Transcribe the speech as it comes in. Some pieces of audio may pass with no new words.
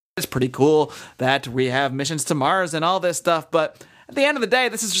It's pretty cool that we have missions to Mars and all this stuff, but at the end of the day,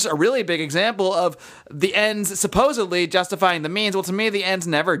 this is just a really big example of the ends supposedly justifying the means. Well, to me, the ends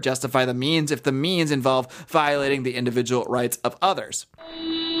never justify the means if the means involve violating the individual rights of others.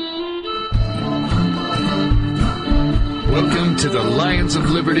 Welcome to the Lions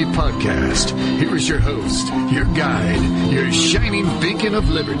of Liberty podcast. Here is your host, your guide, your shining beacon of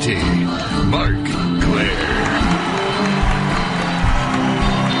liberty, Marc Clair.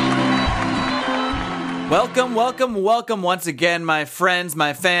 Welcome once again, my friends,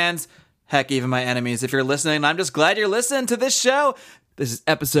 my fans, heck, even my enemies. If you're listening, I'm just glad you're listening to this show. This is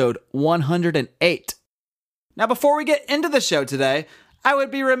episode 108. Now, before we get into the show today, I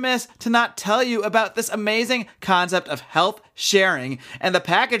would be remiss to not tell you about this amazing concept of health sharing and the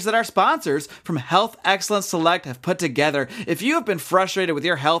package that our sponsors from Health Excellence Select have put together. If you have been frustrated with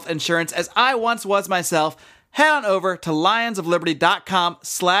your health insurance, as I once was myself, head on over to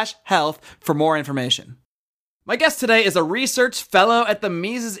lionsofliberty.com/health for more information. My guest today is a research fellow at the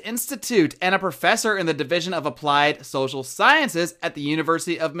Mises Institute and a professor in the Division of Applied Social Sciences at the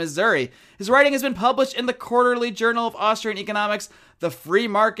University of Missouri. His writing has been published in the Quarterly Journal of Austrian Economics, the Free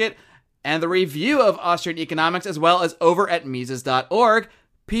Market, and the Review of Austrian Economics, as well as over at Mises.org.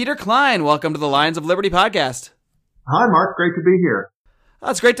 Peter Klein, welcome to the Lions of Liberty podcast. Hi, Mark. Great to be here. Oh,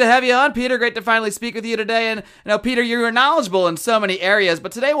 it's great to have you on, Peter. Great to finally speak with you today. And, Peter, you're knowledgeable in so many areas,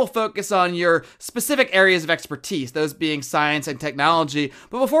 but today we'll focus on your specific areas of expertise, those being science and technology.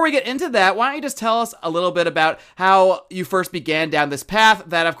 But before we get into that, why don't you just tell us a little bit about how you first began down this path,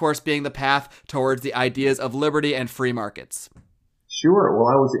 that, of course, being the path towards the ideas of liberty and free markets. Sure. Well,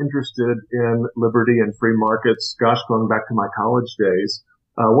 I was interested in liberty and free markets, going back to my college days.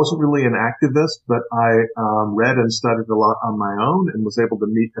 Wasn't really an activist, but I read and studied a lot on my own and was able to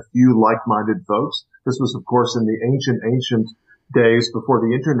meet a few like-minded folks. This was, of course, in the ancient days before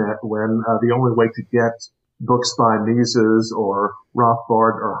the internet, when the only way to get books by Mises or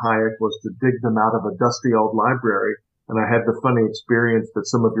Rothbard or Hayek was to dig them out of a dusty old library. And I had the funny experience that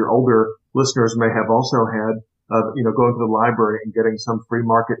some of your older listeners may have also had of, going to the library and getting some free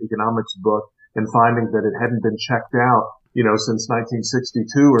market economics book and finding that it hadn't been checked out since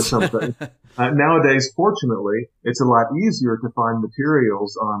 1962 or something. Nowadays, fortunately, it's a lot easier to find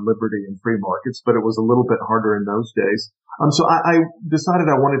materials on liberty and free markets, but it was a little bit harder in those days. So I decided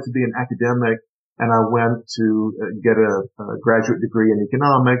I wanted to be an academic, and I went to get a graduate degree in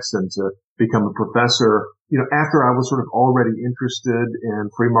economics and to become a professor. After I was sort of already interested in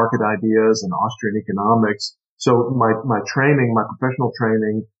free market ideas and Austrian economics. So my professional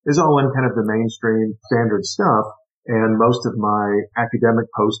training is all in kind of the mainstream standard stuff. And most of my academic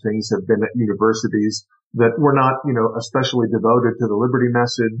postings have been at universities that were not, especially devoted to the liberty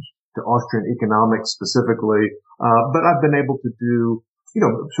message, to Austrian economics specifically. But I've been able to do,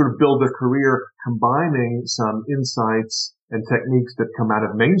 sort of build a career combining some insights and techniques that come out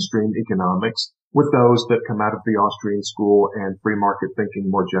of mainstream economics with those that come out of the Austrian school and free market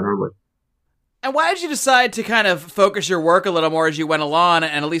thinking more generally. And why did you decide to kind of focus your work a little more as you went along,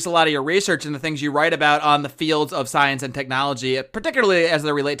 and at least a lot of your research and the things you write about on the fields of science and technology, particularly as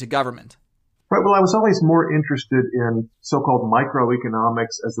they relate to government? Right. Well, I was always more interested in so-called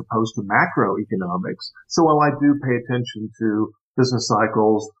microeconomics as opposed to macroeconomics. So while I do pay attention to business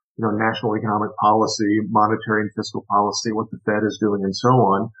cycles, national economic policy, monetary and fiscal policy, what the Fed is doing and so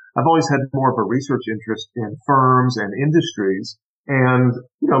on, I've always had more of a research interest in firms and industries. And,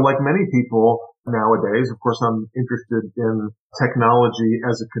 like many people nowadays, of course, I'm interested in technology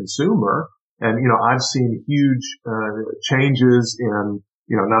as a consumer. And, I've seen huge changes in,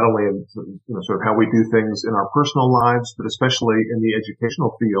 not only in, sort of how we do things in our personal lives, but especially in the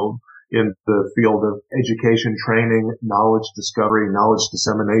educational field, in the field of education, training, knowledge discovery, knowledge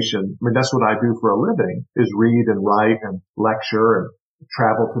dissemination. I mean, that's what I do for a living, is read and write and lecture and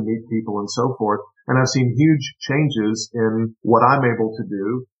travel to meet people and so forth. And I've seen huge changes in what I'm able to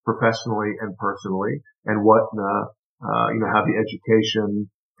do professionally and personally, and what how the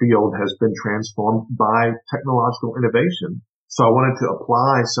education field has been transformed by technological innovation. So I wanted to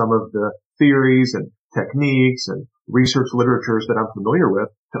apply some of the theories and techniques and research literatures that I'm familiar with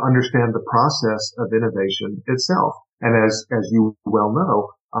to understand the process of innovation itself. And as you well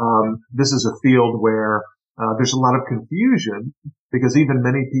know, this is a field where there's a lot of confusion, because even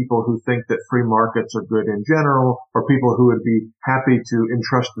many people who think that free markets are good in general, or people who would be happy to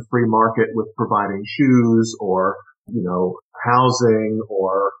entrust the free market with providing shoes or, housing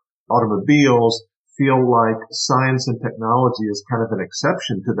or automobiles, feel like science and technology is kind of an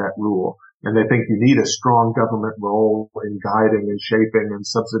exception to that rule. And they think you need a strong government role in guiding and shaping and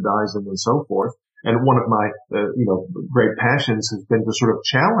subsidizing and so forth. And one of my, great passions has been to sort of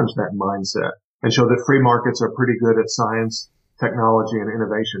challenge that mindset and show that free markets are pretty good at science, technology, and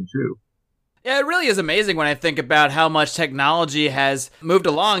innovation too. Yeah, it really is amazing when I think about how much technology has moved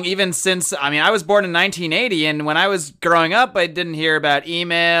along, even since, I was born in 1980, and when I was growing up, I didn't hear about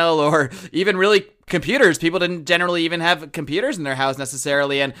email or even really computers. People didn't generally even have computers in their house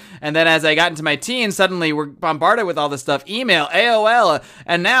necessarily. And then as I got into my teens, suddenly we're bombarded with all this stuff, email, AOL.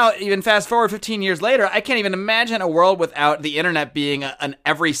 And now, even fast forward 15 years later, I can't even imagine a world without the internet being an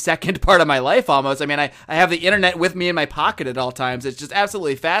every second part of my life almost. I have the internet with me in my pocket at all times. It's just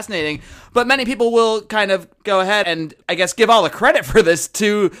absolutely fascinating. But many people will kind of go ahead and, I guess, give all the credit for this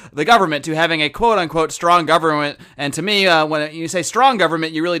to the government, to having a quote-unquote strong government. And to me, when you say strong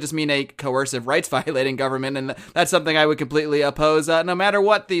government, you really just mean a coercive, rights-violating government, and that's something I would completely oppose, no matter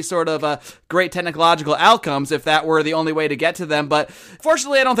what the sort of great technological outcomes, if that were the only way to get to them. But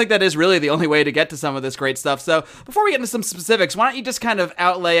fortunately, I don't think that is really the only way to get to some of this great stuff. So before we get into some specifics, why don't you just kind of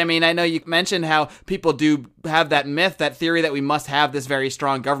outlay, I know you mentioned how people do have that myth, that theory that we must have this very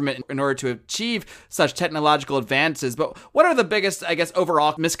strong government in order to achieve such technological advances. But what are the biggest, I guess,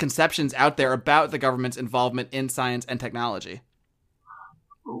 overall misconceptions out there about the government's involvement in science and technology?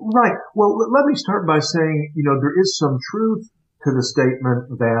 Right. Well, let me start by saying, there is some truth to the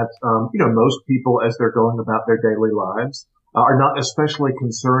statement that, most people, as they're going about their daily lives, are not especially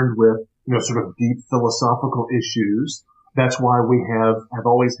concerned with, sort of deep philosophical issues. That's why we have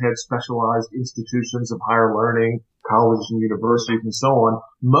always had specialized institutions of higher learning, colleges and universities and so on,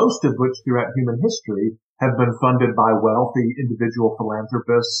 most of which throughout human history have been funded by wealthy individual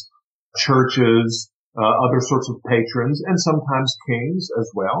philanthropists, churches, other sorts of patrons, and sometimes kings as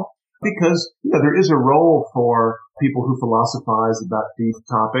well. Because, there is a role for people who philosophize about deep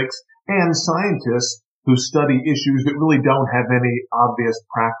topics and scientists who study issues that really don't have any obvious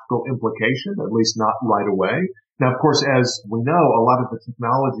practical implication, at least not right away. Now, of course, as we know, a lot of the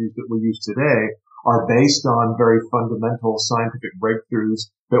technologies that we use today are based on very fundamental scientific breakthroughs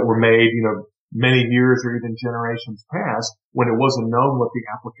that were made, many years or even generations past when it wasn't known what the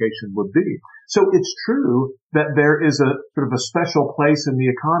application would be. So it's true that there is a sort of a special place in the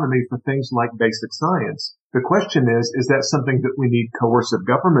economy for things like basic science. The question is that something that we need coercive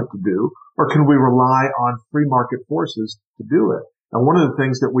government to do, or can we rely on free market forces to do it? And one of the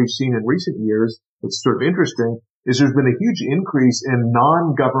things that we've seen in recent years that's sort of interesting is there's been a huge increase in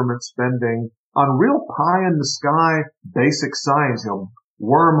non-government spending on real pie-in-the-sky basic science,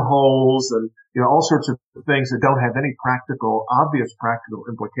 wormholes and, all sorts of things that don't have any obvious practical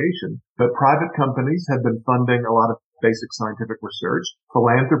implication. But private companies have been funding a lot of basic scientific research.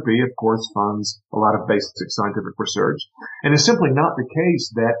 Philanthropy, of course, funds a lot of basic scientific research. And it's simply not the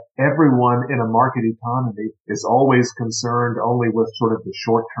case that everyone in a market economy is always concerned only with sort of the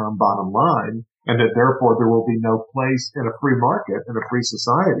short-term bottom line, and that therefore there will be no place in a free market, in a free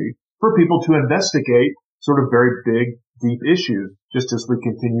society, for people to investigate sort of very big, deep issues, just as we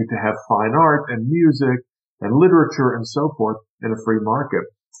continue to have fine art and music and literature and so forth in a free market.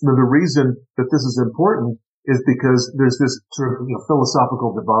 Now, the reason that this is important is because there's this sort of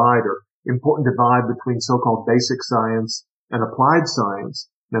philosophical divide or important divide between so-called basic science and applied science.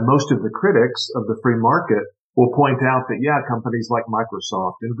 Now, most of the critics of the free market will point out that, companies like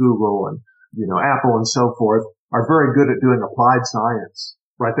Microsoft and Google and, Apple and so forth are very good at doing applied science,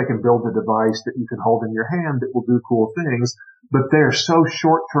 right? They can build a device that you can hold in your hand that will do cool things, but they're so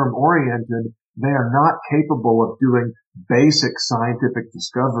short-term oriented, they are not capable of doing basic scientific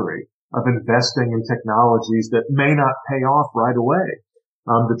discovery, of investing in technologies that may not pay off right away.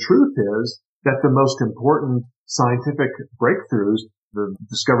 The truth is that the most important scientific breakthroughs, the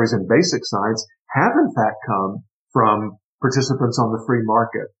discoveries in basic science, have in fact come from participants on the free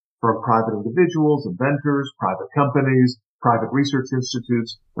market, from private individuals, inventors, private companies, private research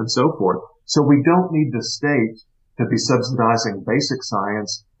institutes, and so forth. So we don't need the state to be subsidizing basic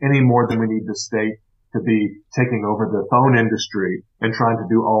science any more than we need the state to be taking over the phone industry and trying to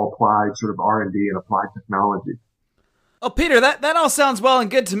do all applied sort of R&D and applied technology. Oh, Peter, that all sounds well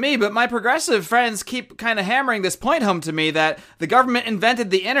and good to me, but my progressive friends keep kind of hammering this point home to me that the government invented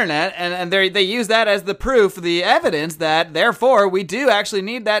the internet, and they use that as the proof, the evidence that, therefore, we do actually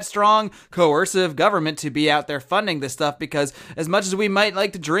need that strong, coercive government to be out there funding this stuff, because as much as we might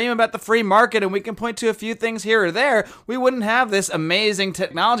like to dream about the free market, and we can point to a few things here or there, we wouldn't have this amazing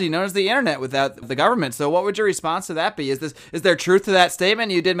technology known as the internet without the government. So what would your response to that be? Is there truth to that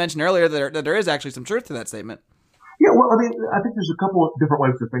statement? You did mention earlier that there is actually some truth to that statement. Yeah, well, I think there's a couple of different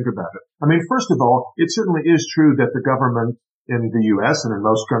ways to think about it. First of all, it certainly is true that the government in the U.S. and in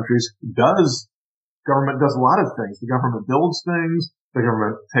most countries government does a lot of things. The government builds things. The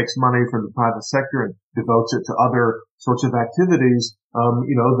government takes money from the private sector and devotes it to other sorts of activities.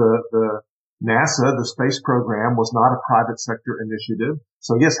 The NASA, the space program, was not a private sector initiative.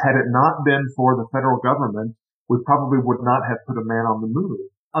 So yes, had it not been for the federal government, we probably would not have put a man on the moon.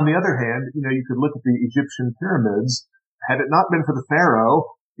 On the other hand, you could look at the Egyptian pyramids. Had it not been for the pharaoh,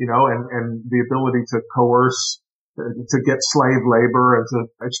 and the ability to coerce, to get slave labor and to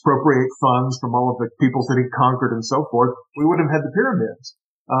expropriate funds from all of the peoples that he conquered and so forth, we wouldn't have had the pyramids.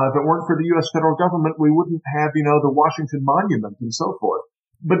 If it weren't for the U.S. federal government, we wouldn't have, the Washington Monument and so forth.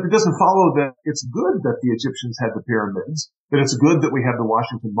 But it doesn't follow that it's good that the Egyptians had the pyramids, that it's good that we have the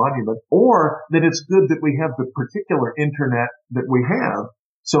Washington Monument, or that it's good that we have the particular internet that we have.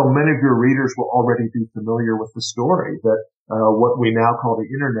 So many of your readers will already be familiar with the story that what we now call the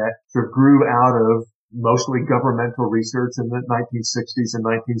internet sort of grew out of mostly governmental research in the 1960s and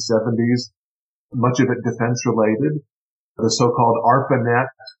 1970s, much of it defense related. The so-called ARPANET,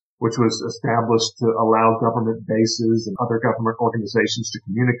 which was established to allow government bases and other government organizations to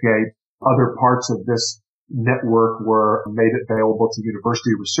communicate. Other parts of this network were made available to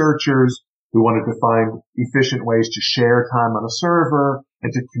university researchers who wanted to find efficient ways to share time on a server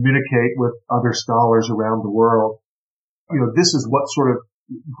and to communicate with other scholars around the world. This is what sort of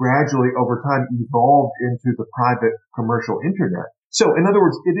gradually over time evolved into the private commercial internet. So in other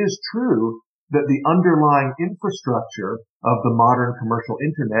words, it is true that the underlying infrastructure of the modern commercial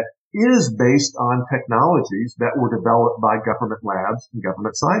internet is based on technologies that were developed by government labs and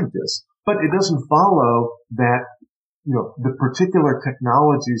government scientists. But it doesn't follow that, the particular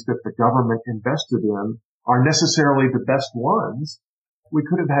technologies that the government invested in are necessarily the best ones. We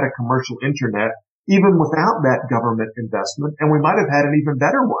could have had a commercial internet even without that government investment, and we might have had an even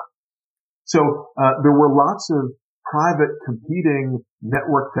better one. So there were lots of private competing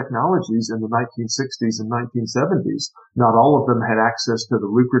network technologies in the 1960s and 1970s. Not all of them had access to the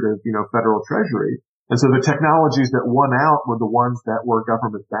lucrative, federal treasury. And so the technologies that won out were the ones that were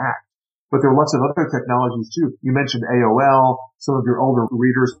government backed. But there were lots of other technologies too. You mentioned AOL. Some of your older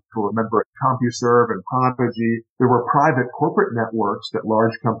readers will remember CompuServe and Prodigy. There were private corporate networks that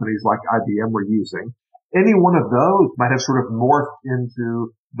large companies like IBM were using. Any one of those might have sort of morphed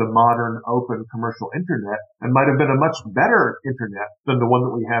into the modern open commercial internet and might have been a much better internet than the one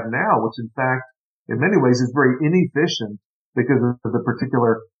that we have now, which in fact, in many ways is very inefficient because of the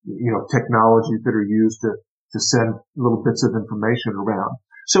particular, technologies that are used to send little bits of information around.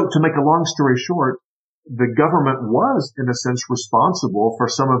 So to make a long story short, the government was in a sense responsible for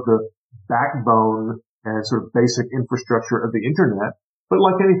some of the backbone and sort of basic infrastructure of the internet. But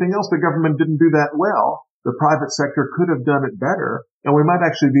like anything else, the government didn't do that well. The private sector could have done it better, and we might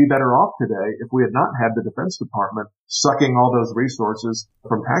actually be better off today if we had not had the Defense Department sucking all those resources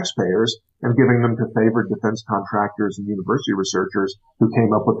from taxpayers and giving them to favored defense contractors and university researchers who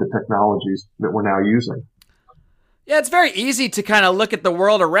came up with the technologies that we're now using. Yeah, it's very easy to kind of look at the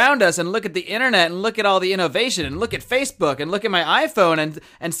world around us and look at the internet and look at all the innovation and look at Facebook and look at my iPhone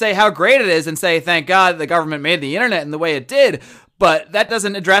and say how great it is and say, thank God the government made the internet in the way it did. But that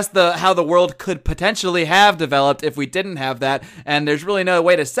doesn't address how the world could potentially have developed if we didn't have that. And there's really no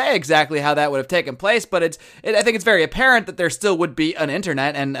way to say exactly how that would have taken place. But I think it's very apparent that there still would be an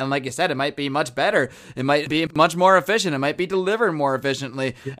internet. And like you said, it might be much better. It might be much more efficient. It might be delivered more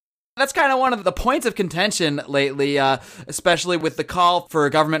efficiently. That's kind of one of the points of contention lately, especially with the call for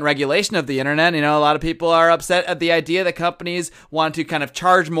government regulation of the internet. A lot of people are upset at the idea that companies want to kind of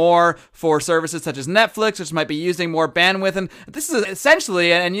charge more for services such as Netflix, which might be using more bandwidth. And this is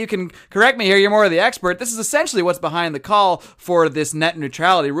essentially, and you can correct me here, you're more of the expert, this is essentially what's behind the call for this net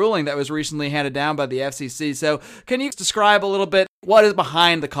neutrality ruling that was recently handed down by the FCC. So can you describe a little bit what is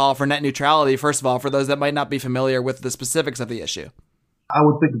behind the call for net neutrality, first of all, for those that might not be familiar with the specifics of the issue? I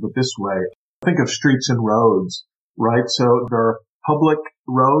would think of it this way. Think of streets and roads, right? So there are public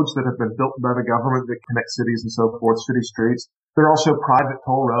roads that have been built by the government that connect cities and so forth, city streets. There are also private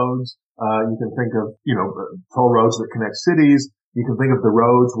toll roads. You can think of, toll roads that connect cities. You can think of the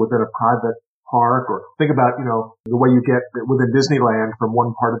roads within a private park, or think about, the way you get within Disneyland from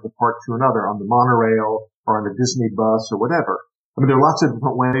one part of the park to another on the monorail or on the Disney bus or whatever. I mean, there are lots of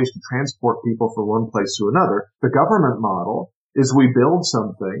different ways to transport people from one place to another. The government model is we build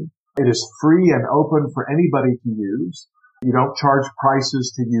something. It is free and open for anybody to use. You don't charge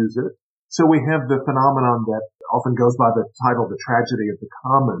prices to use it. So we have the phenomenon that often goes by the title, the tragedy of the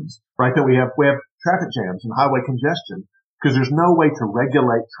commons, right? That we have traffic jams and highway congestion because there's no way to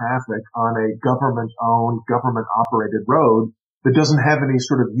regulate traffic on a government-owned, government-operated road that doesn't have any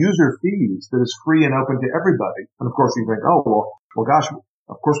sort of user fees, that is free and open to everybody. And of course you think, well gosh,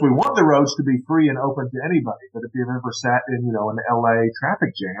 Of course, we want the roads to be free and open to anybody, but if you've ever sat in, an LA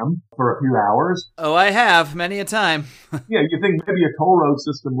traffic jam for a few hours. Oh, I have many a time. Yeah, you think maybe a toll road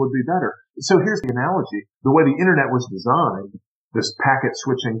system would be better. So here's the analogy. The way the internet was designed, this packet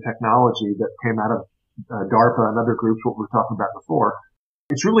switching technology that came out of DARPA and other groups, what we were talking about before,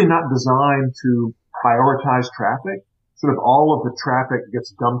 it's really not designed to prioritize traffic. Sort of all of the traffic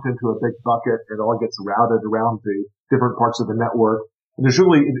gets dumped into a big bucket. It all gets routed around the different parts of the network. And it's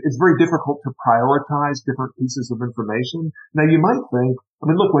very difficult to prioritize different pieces of information. Now you might think,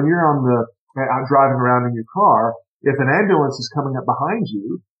 look, when you're out driving around in your car, if an ambulance is coming up behind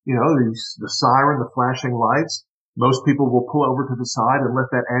you, the siren, the flashing lights, most people will pull over to the side and let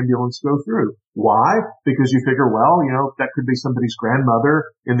that ambulance go through. Why? Because you figure, that could be somebody's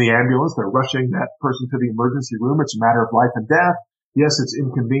grandmother in the ambulance. They're rushing that person to the emergency room. It's a matter of life and death. Yes, it's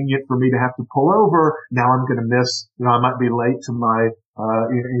inconvenient for me to have to pull over. Now I'm going to miss, I might be late to my,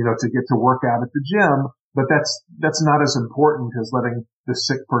 to get to work out at the gym, but that's not as important as letting the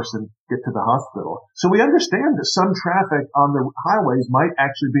sick person get to the hospital. So we understand that some traffic on the highways might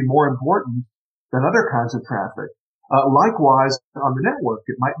actually be more important than other kinds of traffic. Likewise, on the network,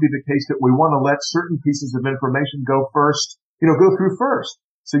 it might be the case that we want to let certain pieces of information go through first.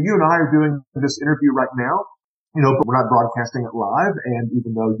 So you and I are doing this interview right now, but we're not broadcasting it live. And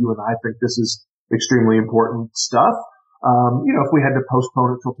even though you and I think this is extremely important stuff, if we had to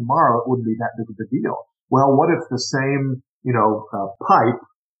postpone it till tomorrow, it wouldn't be that big of a deal. Well, what if the same, pipe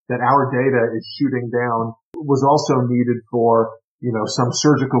that our data is shooting down was also needed for, some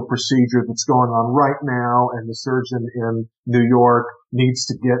surgical procedure that's going on right now, and the surgeon in New York needs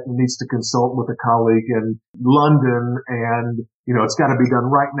to consult with a colleague in London, and, it's got to be done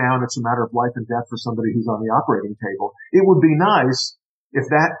right now, and it's a matter of life and death for somebody who's on the operating table. It would be nice if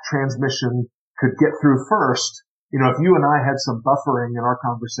that transmission could get through first. If you and I had some buffering in our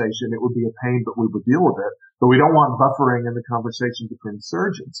conversation, it would be a pain, but we would deal with it. But we don't want buffering in the conversation between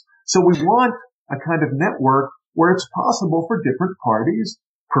surgeons. So we want a kind of network where it's possible for different parties,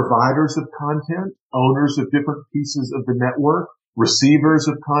 providers of content, owners of different pieces of the network, receivers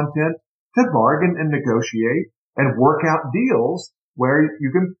of content, to bargain and negotiate and work out deals where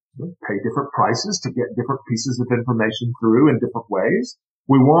you can pay different prices to get different pieces of information through in different ways.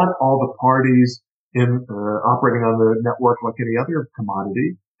 We want all the parties in operating on the network like any other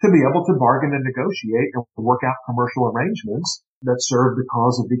commodity to be able to bargain and negotiate and work out commercial arrangements that serve the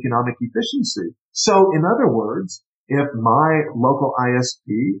cause of economic efficiency. So in other words, if my local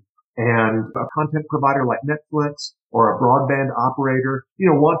ISP and a content provider like Netflix or a broadband operator,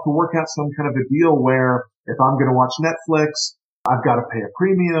 want to work out some kind of a deal where if I'm going to watch Netflix, I've got to pay a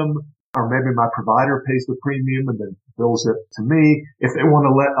premium, or maybe my provider pays the premium and then bills it to me. If they want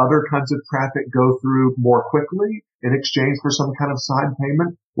to let other kinds of traffic go through more quickly in exchange for some kind of side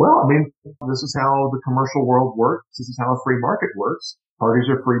payment, this is how the commercial world works. This is how a free market works. Parties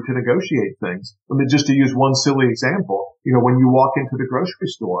are free to negotiate things. Just to use one silly example, when you walk into the grocery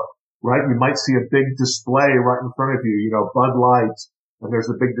store, right, you might see a big display right in front of you, Bud Light, and there's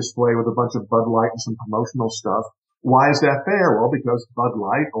a big display with a bunch of Bud Light and some promotional stuff. Why is that there? Well, because Bud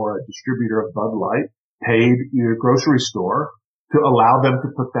Light or a distributor of Bud Light paid your grocery store to allow them to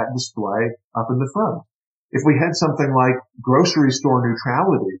put that display up in the front. If we had something like grocery store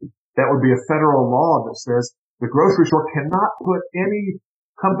neutrality, that would be a federal law that says the grocery store cannot put any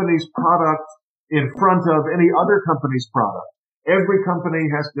company's product in front of any other company's product. Every company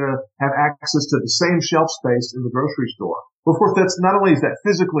has to have access to the same shelf space in the grocery store. Well, of course, that's not only is that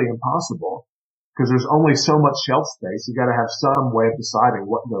physically impossible, because there's only so much shelf space. You got to have some way of deciding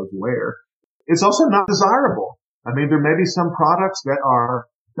what goes where. It's also not desirable. There may be some products that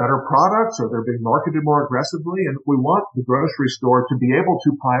are better products, or they're being marketed more aggressively, and we want the grocery store to be able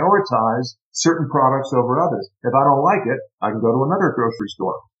to prioritize certain products over others. If I don't like it, I can go to another grocery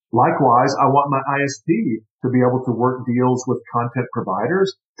store. Likewise, I want my ISP to be able to work deals with content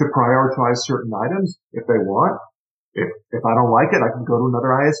providers to prioritize certain items if they want. If I don't like it, I can go to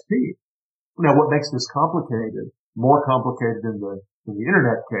another ISP. Now, what makes this more complicated in the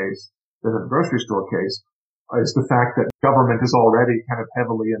internet case than in the grocery store case, is the fact that government is already kind of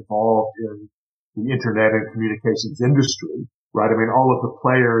heavily involved in the internet and communications industry, right? All of the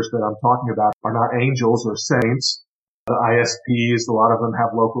players that I'm talking about are not angels or saints. The ISPs, a lot of them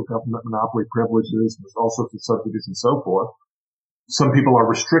have local government monopoly privileges. There's all sorts of subsidies and so forth. Some people are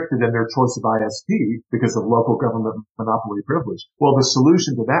restricted in their choice of ISP because of local government monopoly privilege. Well, the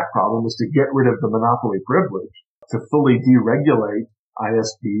solution to that problem is to get rid of the monopoly privilege, to fully deregulate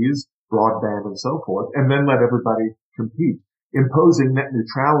ISPs, broadband, and so forth, and then let everybody compete. Imposing net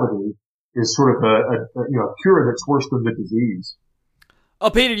neutrality is sort of a cure that's worse than the disease. Oh,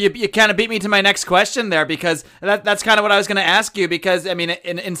 Peter, you kind of beat me to my next question there, because that's kind of what I was going to ask you, because, I mean,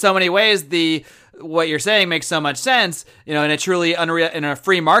 in so many ways, what you're saying makes so much sense. In a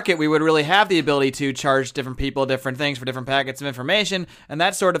free market, we would really have the ability to charge different people different things for different packets of information and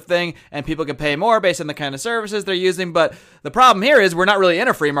that sort of thing, and people can pay more based on the kind of services they're using. But the problem here is we're not really in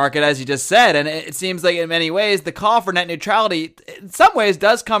a free market, as you just said, and it seems like in many ways the call for net neutrality in some ways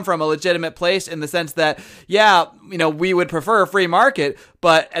does come from a legitimate place, in the sense that, we would prefer a free market,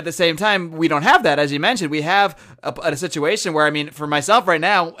 but at the same time, we don't have that. As you mentioned, we have a situation where, I mean, for myself right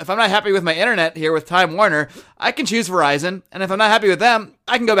now, if I'm not happy with my internet here with Time Warner, I can choose Verizon. And if I'm not happy with them,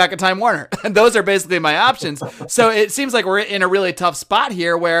 I can go back to Time Warner. And those are basically my options. So it seems like we're in a really tough spot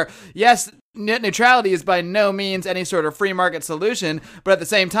here where, yes, net neutrality is by no means any sort of free market solution. But at the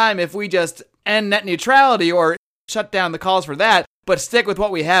same time, if we just end net neutrality or shut down the calls for that, but stick with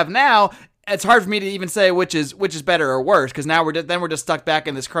what we have now, it's hard for me to even say which is better or worse, because now we're just stuck back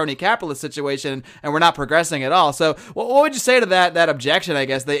in this crony capitalist situation and we're not progressing at all. So what would you say to that objection? I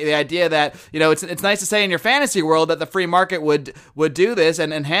guess the idea that it's nice to say in your fantasy world that the free market would do this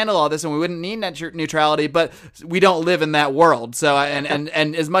and handle all this and we wouldn't need net neutrality, but we don't live in that world. So and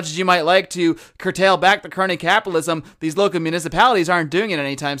as much as you might like to curtail back the crony capitalism, these local municipalities aren't doing it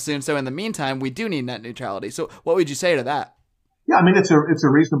anytime soon. So in the meantime, we do need net neutrality. So what would you say to that? Yeah, I mean, it's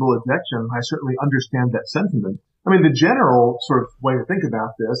a reasonable objection. I certainly understand that sentiment. I mean, the general sort of way to think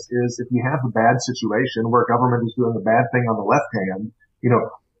about this is if you have a bad situation where government is doing a bad thing on the left hand,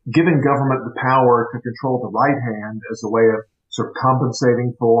 giving government the power to control the right hand as a way of sort of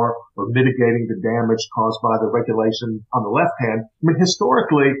compensating for or mitigating the damage caused by the regulation on the left hand. I mean,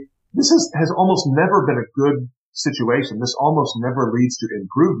 historically, this has almost never been a good situation. This almost never leads to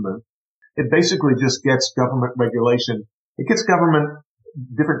improvement. It basically just gets government regulation. It gets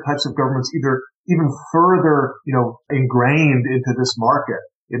different types of governments either even further, ingrained into this market.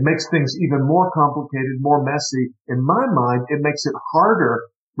 It makes things even more complicated, more messy. In my mind, it makes it harder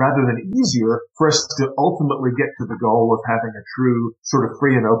rather than easier for us to ultimately get to the goal of having a true sort of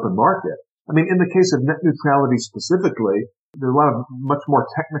free and open market. I mean, in the case of net neutrality specifically, there are a lot of much more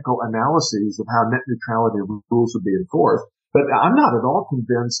technical analyses of how net neutrality rules would be enforced. But I'm not at all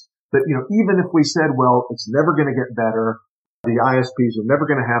convinced that, even if we said, well, it's never going to get better, the ISPs are never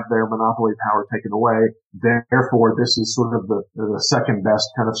going to have their monopoly power taken away, therefore this is sort of the second best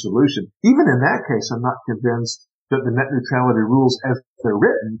kind of solution. Even in that case, I'm not convinced that the net neutrality rules as they're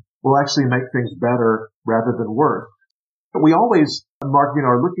written will actually make things better rather than worse. But we always, Mark,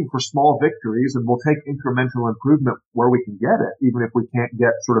 are looking for small victories, and we'll take incremental improvement where we can get it, even if we can't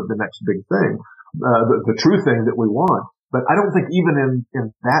get sort of the next big thing, the true thing that we want. But I don't think even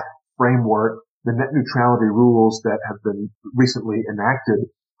in that framework, the net neutrality rules that have been recently enacted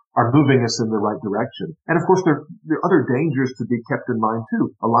are moving us in the right direction. And of course, there are other dangers to be kept in mind too.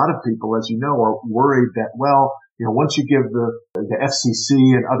 A lot of people, as you know, are worried that, once you give the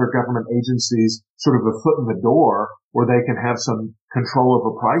FCC and other government agencies sort of a foot in the door where they can have some control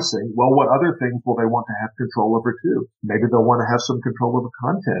over pricing, well, what other things will they want to have control over too? Maybe they'll want to have some control over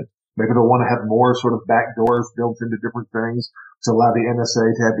content. Maybe they'll want to have more sort of back doors built into different things to allow the NSA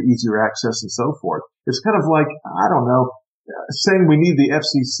to have easier access and so forth. It's kind of like, I don't know, saying we need the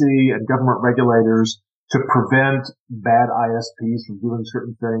FCC and government regulators to prevent bad ISPs from doing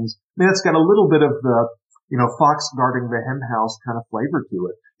certain things. I mean, it's got a little bit of the, fox guarding the hen house kind of flavor to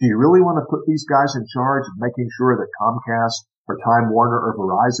it. Do you really want to put these guys in charge of making sure that Comcast or Time Warner or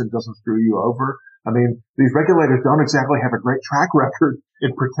Verizon doesn't screw you over? I mean, these regulators don't exactly have a great track record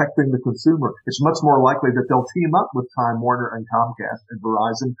in protecting the consumer. It's much more likely that they'll team up with Time Warner and Comcast and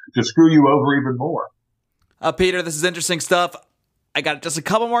Verizon to screw you over even more. Peter, this is interesting stuff. I got just a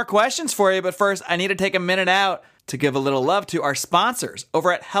couple more questions for you, but first I need to take a minute out to give a little love to our sponsors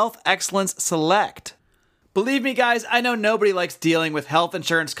over at Health Excellence Select. Believe me, guys, I know nobody likes dealing with health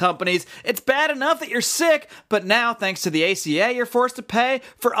insurance companies. It's bad enough that you're sick, but now, thanks to the ACA, you're forced to pay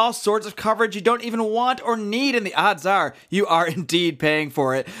for all sorts of coverage you don't even want or need, and the odds are you are indeed paying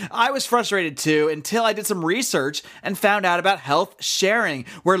for it. I was frustrated too until I did some research and found out about health sharing,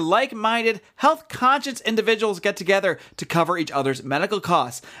 where like-minded, health-conscious individuals get together to cover each other's medical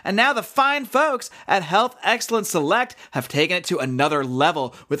costs. And now the fine folks at Health Excellence Select have taken it to another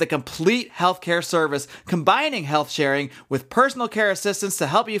level with a complete healthcare service, combining health sharing with personal care assistance to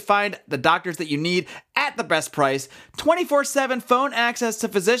help you find the doctors that you need at the best price, 24/7 phone access to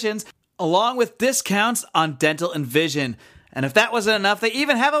physicians, along with discounts on dental and vision. And if that wasn't enough, they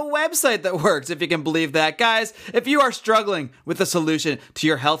even have a website that works, if you can believe that. Guys, if you are struggling with a solution to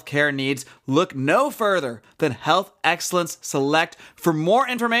your healthcare needs, look no further than Health Excellence Select. For more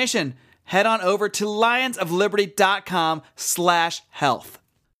information, head on over to lionsofliberty.com/health.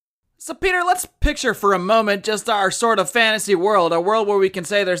 So Peter, let's picture for a moment just our sort of fantasy world, a world where we can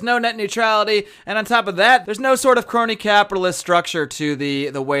say there's no net neutrality, and on top of that, there's no sort of crony capitalist structure to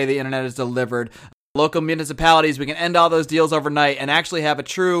the way the internet is delivered. Local municipalities, we can end all those deals overnight and actually have a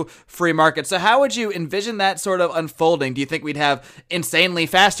true free market. So how would you envision that sort of unfolding? Do you think we'd have insanely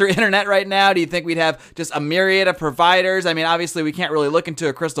faster internet right now? Do you think we'd have just a myriad of providers? I mean, obviously we can't really look into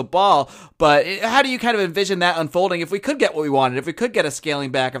a crystal ball, but how do you kind of envision that unfolding if we could get what we wanted, if we could get a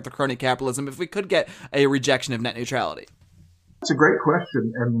scaling back of the crony capitalism, if we could get a rejection of net neutrality? That's a great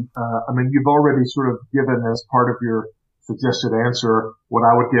question. And, you've already sort of given as part of your suggested answer what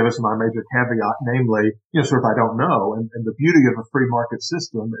I would give as my major caveat, namely, sort of I don't know. And the beauty of a free market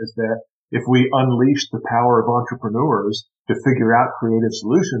system is that if we unleash the power of entrepreneurs to figure out creative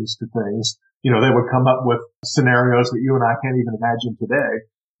solutions to things, they would come up with scenarios that you and I can't even imagine today.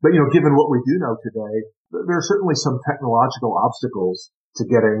 But, given what we do know today, there are certainly some technological obstacles to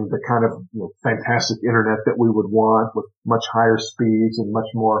getting the kind of fantastic internet that we would want with much higher speeds and much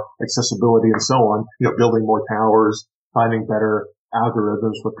more accessibility and so on, building more towers, finding better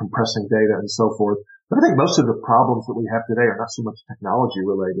algorithms for compressing data and so forth. But I think most of the problems that we have today are not so much technology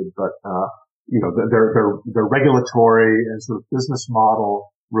related, but, they're regulatory and sort of business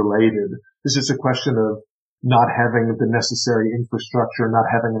model related. It's just a question of not having the necessary infrastructure, not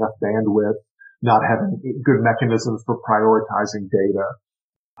having enough bandwidth, not having good mechanisms for prioritizing data.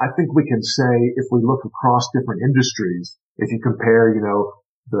 I think we can say if we look across different industries, if you compare,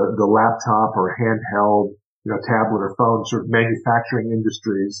 the laptop or handheld tablet or phone sort of manufacturing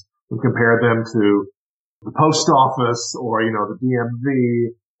industries and compare them to the post office or, the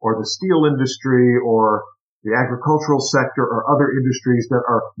DMV or the steel industry or the agricultural sector or other industries that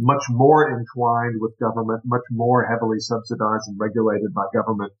are much more entwined with government, much more heavily subsidized and regulated by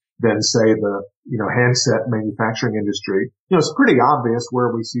government than, say, the, handset manufacturing industry. It's pretty obvious where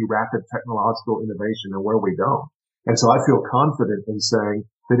we see rapid technological innovation and where we don't. And so I feel confident in saying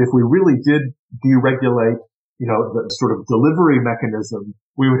that if we really did deregulate the sort of delivery mechanism,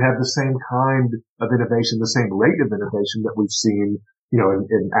 we would have the same kind of innovation, the same rate of innovation that we've seen,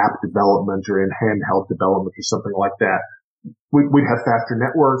 in app development or in handheld development or something like that. We'd have faster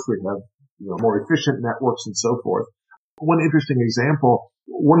networks, we'd have, more efficient networks and so forth. One interesting example,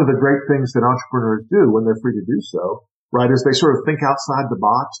 one of the great things that entrepreneurs do when they're free to do so, right, is they sort of think outside the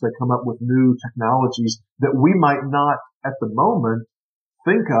box. They come up with new technologies that we might not at the moment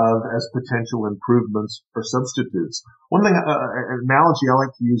think of as potential improvements or substitutes. One thing, an analogy I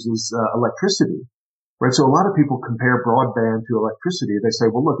like to use is electricity, right? So a lot of people compare broadband to electricity. They say,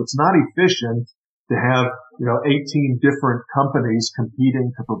 well, look, it's not efficient to have, 18 different companies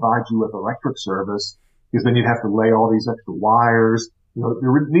competing to provide you with electric service because then you'd have to lay all these extra wires.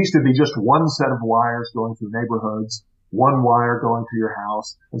 There needs to be just one set of wires going through neighborhoods, one wire going to your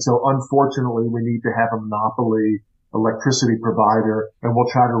house. And so unfortunately, we need to have a monopoly electricity provider, and we'll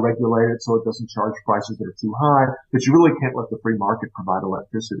try to regulate it so it doesn't charge prices that are too high, but you really can't let the free market provide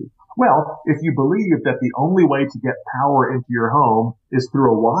electricity. Well, if you believe that the only way to get power into your home is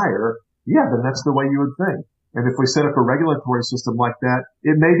through a wire, then that's the way you would think. And if we set up a regulatory system like that,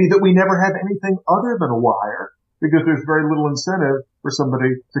 it may be that we never have anything other than a wire because there's very little incentive for somebody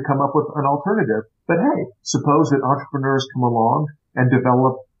to come up with an alternative. But hey, suppose that entrepreneurs come along and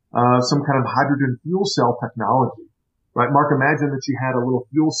develop some kind of hydrogen fuel cell technology. Right, Mark, imagine that you had a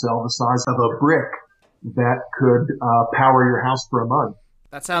little fuel cell the size of a brick that could power your house for a month.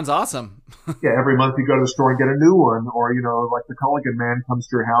 That sounds awesome. Yeah, every month you go to the store and get a new one, or, like the Culligan man comes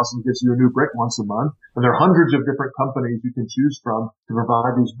to your house and gives you a new brick once a month. And there are hundreds of different companies you can choose from to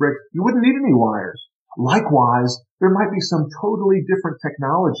provide these bricks. You wouldn't need any wires. Likewise, there might be some totally different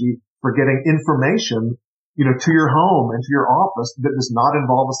technology for getting information, to your home and to your office that does not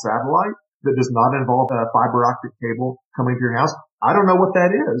involve a satellite, that does not involve a fiber optic cable coming to your house. I don't know what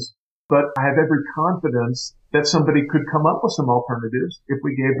that is, but I have every confidence that somebody could come up with some alternatives if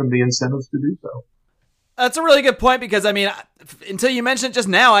we gave them the incentives to do so. That's a really good point because, until you mentioned it just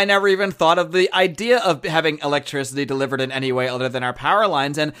now, I never even thought of the idea of having electricity delivered in any way other than our power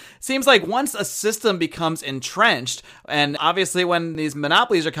lines. And it seems like once a system becomes entrenched, and obviously when these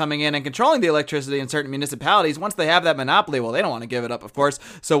monopolies are coming in and controlling the electricity in certain municipalities, once they have that monopoly, well, they don't want to give it up, of course.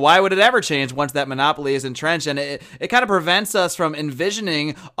 So why would it ever change once that monopoly is entrenched? And it kind of prevents us from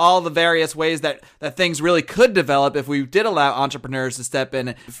envisioning all the various ways that things really could develop if we did allow entrepreneurs to step in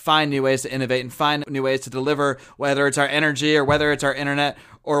and find new ways to innovate and find new ways to deliver, whether it's our energy or whether it's our internet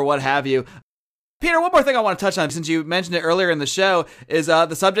or what have you. Peter, one more thing I want to touch on, since you mentioned it earlier in the show, is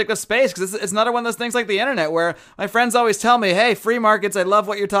the subject of space, because it's another one of those things like the internet where my friends always tell me, hey, free markets, I love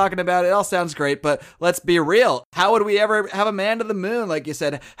what you're talking about, it all sounds great, but let's be real. How would we ever have a man to the moon, like you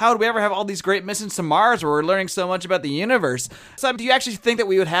said? How would we ever have all these great missions to Mars where we're learning so much about the universe? So do you actually think that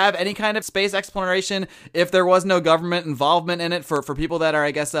we would have any kind of space exploration if there was no government involvement in it for people that are, I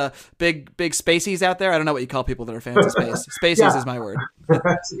guess, big spaceys out there? I don't know what you call people that are fans of space. Spaceys is my word.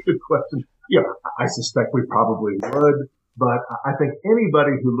 That's a good question. Yeah, I suspect we probably would, but I think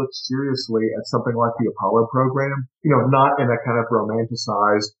anybody who looks seriously at something like the Apollo program, not in a kind of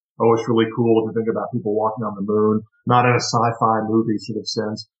romanticized, oh, it's really cool to think about people walking on the moon, not in a sci-fi movie sort of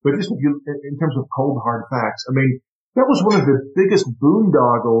sense, but just in terms of cold hard facts. I mean, that was one of the biggest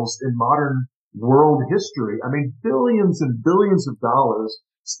boondoggles in modern world history. I mean, billions and billions of dollars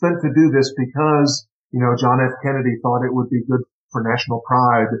spent to do this because, John F. Kennedy thought it would be good for national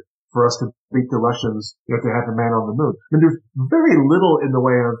pride for us to beat the Russians, to have a man on the moon. I mean, there's very little in the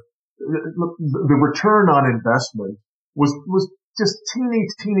way of the return on investment was just teeny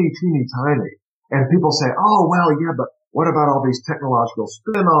tiny. And people say, oh, well, yeah, but what about all these technological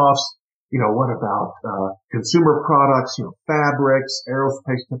spin-offs? What about consumer products, fabrics,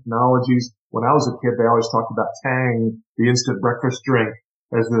 aerospace technologies? When I was a kid, they always talked about Tang, the instant breakfast drink,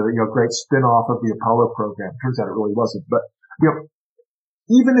 as the great spin-off of the Apollo program. Turns out it really wasn't. But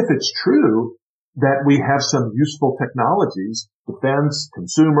even if it's true that we have some useful technologies, defense,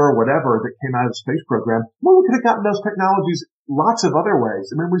 consumer, whatever, that came out of the space program, well, we could have gotten those technologies lots of other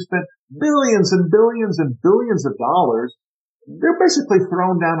ways. I mean, we spent billions and billions and billions of dollars. They're basically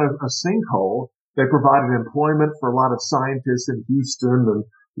thrown down a sinkhole. They provided employment for a lot of scientists in Houston and,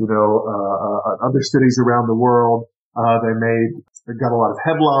 other cities around the world. They got a lot of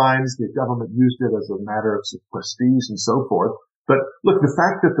headlines. The government used it as a matter of prestige and so forth. But look, the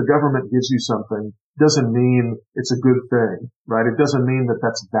fact that the government gives you something doesn't mean it's a good thing, right? It doesn't mean that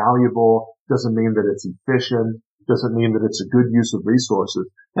that's valuable, doesn't mean that it's efficient, doesn't mean that it's a good use of resources.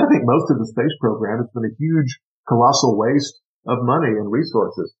 And I think most of the space program has been a huge, colossal waste of money and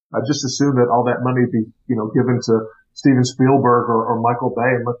resources. I just assume that all that money be, given to Steven Spielberg or Michael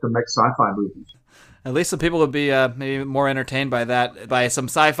Bay and let them make sci-fi movies. At least some people would be maybe more entertained by some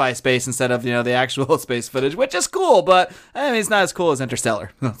sci-fi space instead of, the actual space footage, which is cool, but I mean, it's not as cool as Interstellar.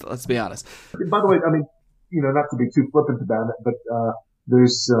 Let's be honest. By the way, I mean, not to be too flippant about it, but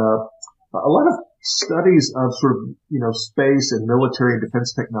there's a lot of studies of sort of, space and military and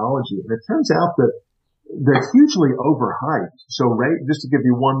defense technology, and it turns out that they're hugely overhyped. So just to give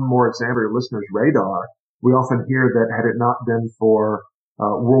you one more example, your listeners, radar, we often hear that had it not been for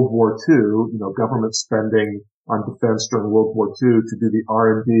World War II, government spending on defense during World War II to do the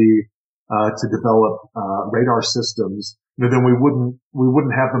R&D, to develop, radar systems, then we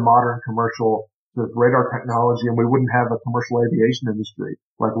wouldn't have the modern commercial radar technology, and we wouldn't have a commercial aviation industry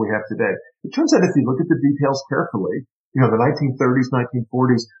like we have today. It turns out if you look at the details carefully, the 1930s,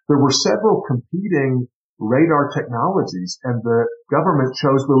 1940s, there were several competing radar technologies, and the government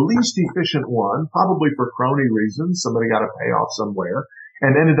chose the least efficient one, probably for crony reasons. Somebody got a payoff somewhere,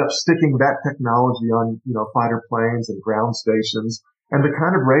 and ended up sticking that technology on, fighter planes and ground stations. And the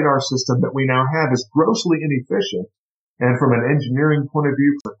kind of radar system that we now have is grossly inefficient. And from an engineering point of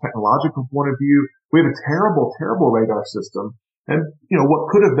view, from a technological point of view, we have a terrible, terrible radar system. And,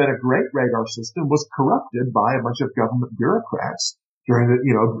 what could have been a great radar system was corrupted by a bunch of government bureaucrats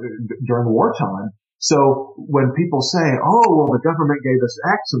during wartime. So when people say, oh, well, the government gave us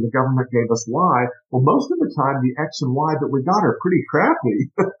X and the government gave us Y, well, most of the time the X and Y that we got are pretty crappy,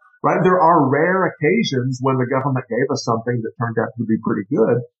 right? There are rare occasions when the government gave us something that turned out to be pretty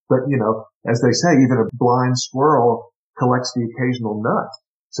good. But, as they say, even a blind squirrel collects the occasional nut.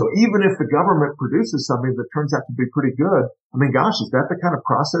 So even if the government produces something that turns out to be pretty good, I mean, gosh, is that the kind of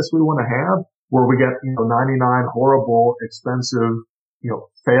process we want to have where we get, 99 horrible, expensive,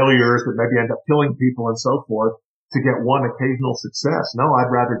 failures that maybe end up killing people and so forth to get one occasional success? No, I'd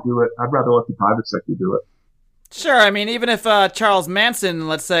rather do it. I'd rather let the private sector do it. Sure. I mean, even if Charles Manson,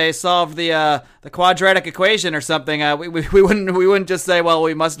 let's say, solved the quadratic equation or something, we wouldn't just say, well,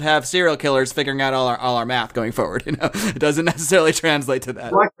 we must have serial killers figuring out all our math going forward. It doesn't necessarily translate to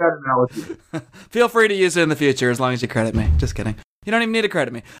that. I like that analogy. Feel free to use it in the future as long as you credit me. Just kidding. You don't even need to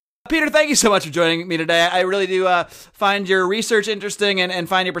credit me. Peter, thank you so much for joining me today. I really do find your research interesting and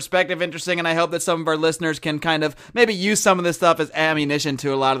find your perspective interesting, and I hope that some of our listeners can kind of maybe use some of this stuff as ammunition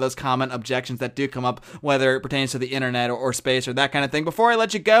to a lot of those common objections that do come up, whether it pertains to the internet or space or that kind of thing. Before I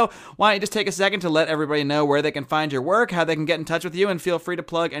let you go, why don't you just take a second to let everybody know where they can find your work, how they can get in touch with you, and feel free to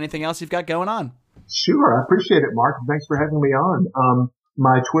plug anything else you've got going on. Sure. I appreciate it, Mark. Thanks for having me on.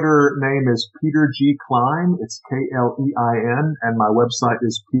 My Twitter name is Peter G. Klein. It's Klein, and my website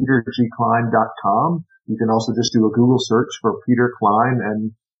is petergklein.com. You can also just do a Google search for Peter Klein,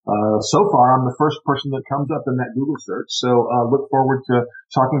 and so far I'm the first person that comes up in that Google search. So look forward to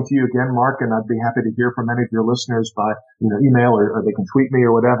talking to you again, Mark, and I'd be happy to hear from any of your listeners by email or they can tweet me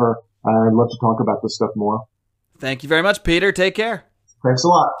or whatever. I'd love to talk about this stuff more. Thank you very much, Peter. Take care. Thanks a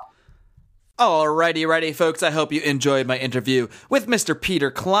lot. Alrighty, folks. I hope you enjoyed my interview with Mr. Peter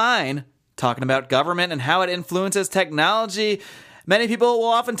Klein, talking about government and how it influences technology. Many people will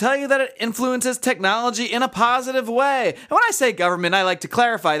often tell you that it influences technology in a positive way. And when I say government, I like to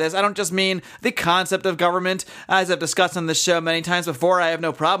clarify this. I don't just mean the concept of government. As I've discussed on this show many times before, I have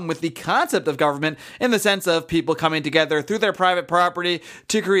no problem with the concept of government in the sense of people coming together through their private property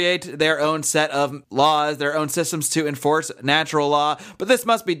to create their own set of laws, their own systems to enforce natural law. But this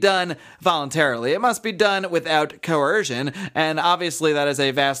must be done voluntarily. It must be done without coercion. And obviously that is a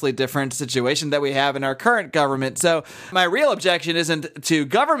vastly different situation that we have in our current government. So my real objection isn't to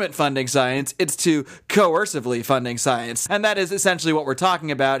government funding science, it's to coercively funding science. And that is essentially what we're talking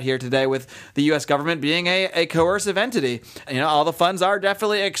about here today with the U.S. government being a coercive entity. All the funds are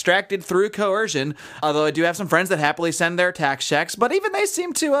definitely extracted through coercion, although I do have some friends that happily send their tax checks, but even they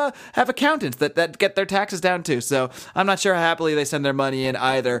seem to have accountants that get their taxes down too, so I'm not sure how happily they send their money in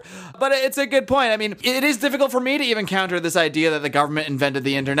either. But it's a good point. I mean, it is difficult for me to even counter this idea that the government invented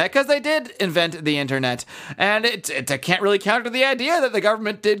the internet, because they did invent the internet, and I can't really counter the idea that the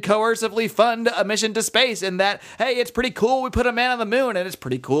government did coercively fund a mission to space, and that, hey, it's pretty cool we put a man on the moon, and it's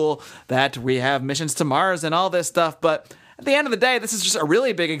pretty cool that we have missions to Mars and all this stuff, but at the end of the day, this is just a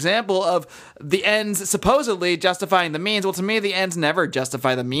really big example of the ends supposedly justifying the means. Well, to me, the ends never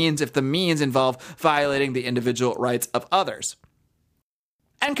justify the means if the means involve violating the individual rights of others.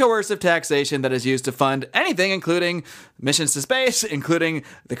 And coercive taxation that is used to fund anything, including missions to space, including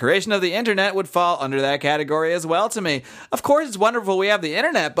the creation of the internet, would fall under that category as well to me. Of course, it's wonderful we have the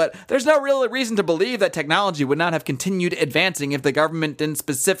internet, but there's no real reason to believe that technology would not have continued advancing if the government didn't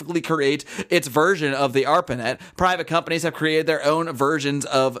specifically create its version of the ARPANET. Private companies have created their own versions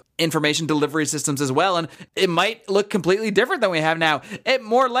of information delivery systems as well, and it might look completely different than we have now. It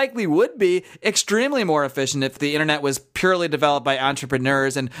more likely would be extremely more efficient if the internet was purely developed by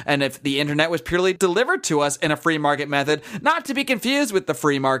entrepreneurs and if the internet was purely delivered to us in a free market method, not to be confused with the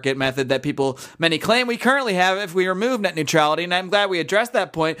free market method that many claim we currently have if we remove net neutrality. And I'm glad we addressed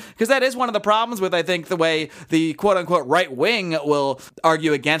that point, because that is one of the problems with, I think, the way the quote-unquote right wing will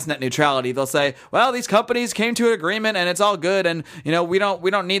argue against net neutrality. They'll say, well, these companies came to an agreement and it's all good, and we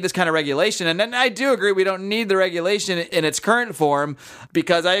don't need this kind of regulation. And then I do agree we don't need the regulation in its current form,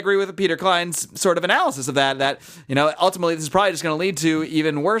 because I agree with Peter Klein's sort of analysis of that ultimately this is probably just going to lead to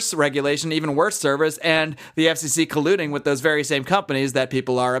even worse regulation, even worse service, and the FCC colluding with those very same companies that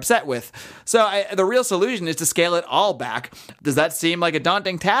people are upset with. So the real solution is to scale it all back. Does that seem like a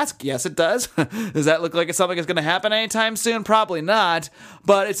daunting task? Yes, it does. Does that look like it's something that's going to happen anytime soon? Probably not.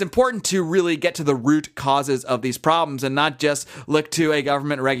 But it's important to really get to the root causes of these problems and not just look to a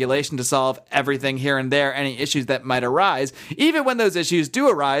government regulation to solve everything here and there, any issues that might arise, even when those issues do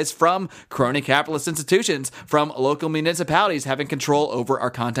arise from crony capitalist institutions, from local municipalities having control over our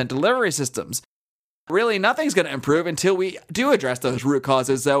content delivery systems. Really, nothing's going to improve until we do address those root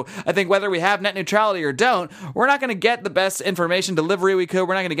causes. So I think whether we have net neutrality or don't, we're not going to get the best information delivery we could.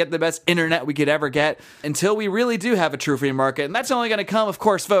 We're not going to get the best internet we could ever get until we really do have a true free market. And that's only going to come, of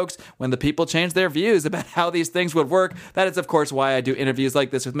course, folks, when the people change their views about how these things would work. That is, of course, why I do interviews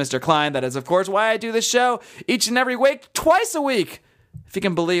like this with Mr. Klein. That is, of course, why I do this show each and every week, twice a week. If you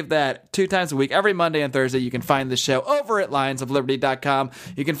can believe that, 2 times a week, every Monday and Thursday, you can find the show over at lionsofliberty.com.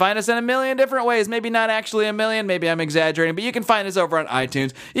 You can find us in a million different ways. Maybe not actually a million, maybe I'm exaggerating, but you can find us over on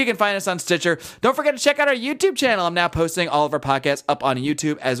iTunes. You can find us on Stitcher. Don't forget to check out our YouTube channel. I'm now posting all of our podcasts up on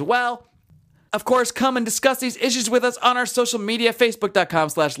YouTube as well. Of course, come and discuss these issues with us on our social media,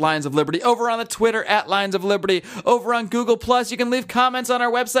 facebook.com/Lions of Liberty, over on the Twitter at Lions of Liberty, over on Google+. You can leave comments on our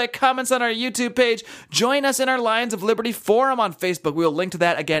website, comments on our YouTube page. Join us in our Lions of Liberty forum on Facebook. We will link to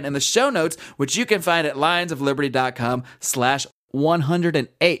that again in the show notes, which you can find at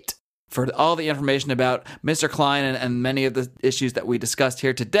lionsofliberty.com/108 for all the information about Mr. Klein and many of the issues that we discussed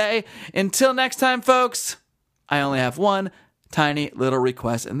here today. Until next time, folks, I only have one tiny little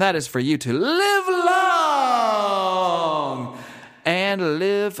request, and that is for you to live long and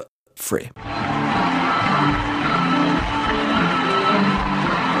live free.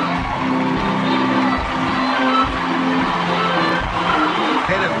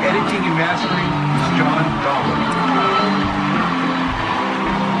 Head of editing and mastering is John Dahlman.